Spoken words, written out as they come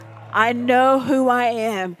I know who I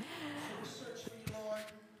am.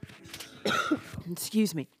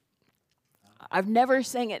 Excuse me. I've never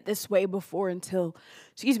sang it this way before until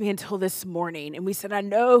this morning. And we said, I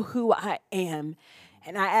know who I am.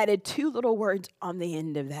 And I added two little words on the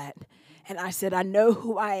end of that. And I said, I know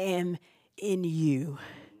who I am in you.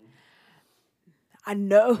 I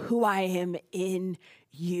know who I am in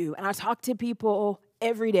you. And I talk to people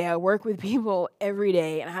every day. I work with people every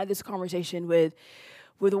day. And I had this conversation with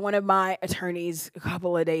one of my attorneys a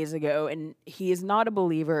couple of days ago, and he is not a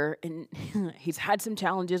believer, and he's had some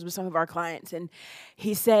challenges with some of our clients. And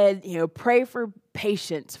he said, pray for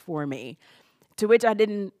patience for me, to which I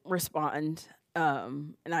didn't respond.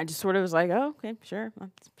 And I just sort of was like, oh, okay, sure,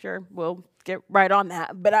 we'll get right on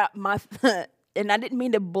that. But and I didn't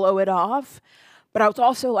mean to blow it off, but I was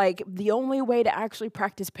also like, the only way to actually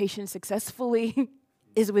practice patience successfully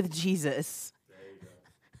is with Jesus.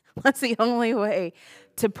 That's the only way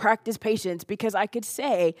to practice patience, because I could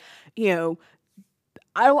say, I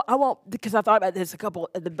won't, because I thought about this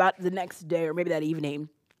about the next day or maybe that evening.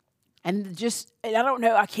 And I don't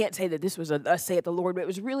know, I can't say that this was a thus saith the Lord, but it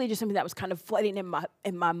was really just something that was kind of flooding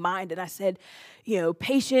in my mind. And I said,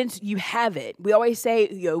 patience, you have it. We always say,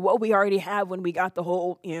 what we already have when we got the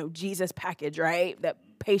whole, Jesus package, right? That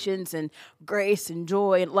patience and grace and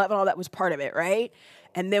joy and love and all that was part of it, right?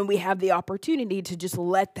 And then we have the opportunity to just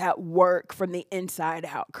let that work from the inside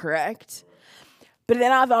out, correct? But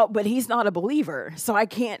then I thought, but he's not a believer, so I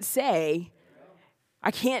can't say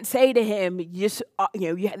to him, this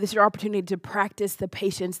is your opportunity to practice the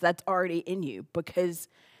patience that's already in you, because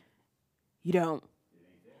you don't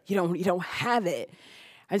have it.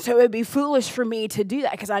 And so it would be foolish for me to do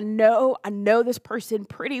that, because I know this person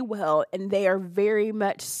pretty well, and they are very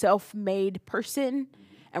much self-made person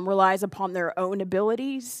and relies upon their own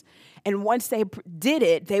abilities. And once they did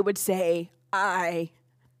it, they would say, I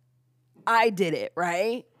did it,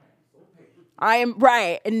 right? I am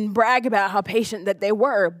right, and brag about how patient that they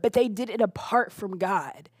were, but they did it apart from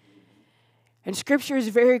God. And Scripture is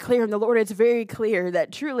very clear, and the Lord is very clear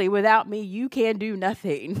that truly without me, you can do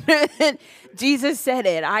nothing. Jesus said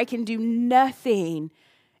it, I can do nothing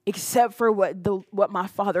except for what my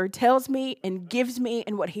Father tells me and gives me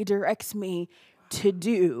and what he directs me to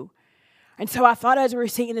do. And so I thought, as we were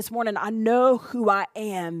singing this morning, I know who I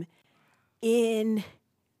am in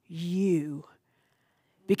you.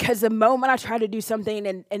 Because the moment I try to do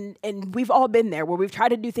something, and we've all been there, where we've tried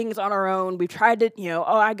to do things on our own, we've tried to,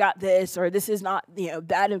 I got this, or this is not,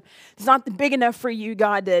 it's not big enough for you,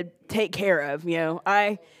 God, to take care of,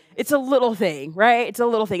 it's a little thing, right? It's a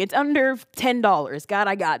little thing. It's under $10. God,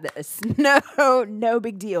 I got this. No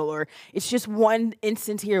big deal. Or it's just one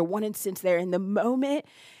instance here, one instance there. And the moment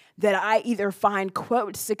that I either find,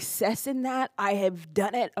 quote, success in that, I have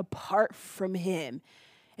done it apart from him.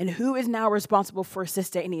 And who is now responsible for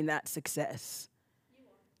sustaining that success?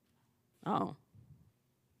 Oh,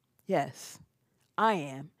 yes, I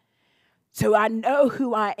am. So I know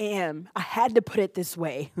who I am. I had to put it this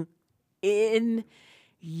way. In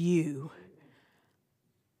you.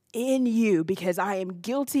 In you, because I am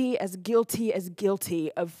guilty as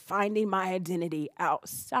guilty of finding my identity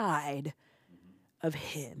outside of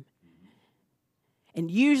him.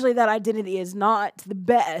 And usually that identity is not the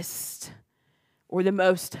best or the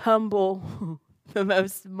most humble, the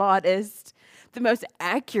most modest, the most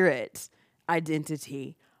accurate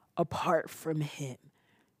identity apart from him.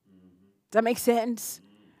 Does that make sense?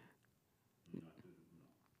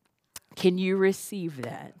 Can you receive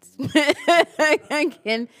that?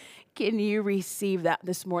 Can you receive that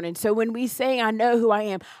this morning? So when we say, I know who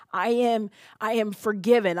I am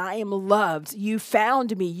forgiven, I am loved. You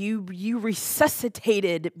found me, you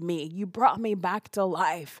resuscitated me. You brought me back to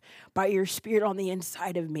life by your Spirit on the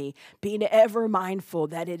inside of me, being ever mindful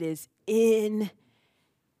that it is in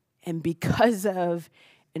and because of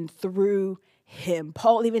and through him.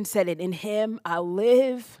 Paul even said it, in him I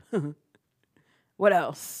live. What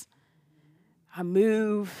else? I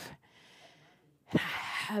move, and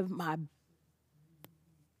I have my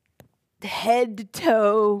head to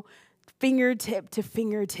toe, fingertip to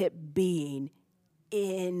fingertip being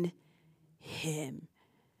in him.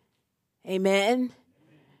 Amen.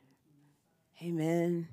 Amen.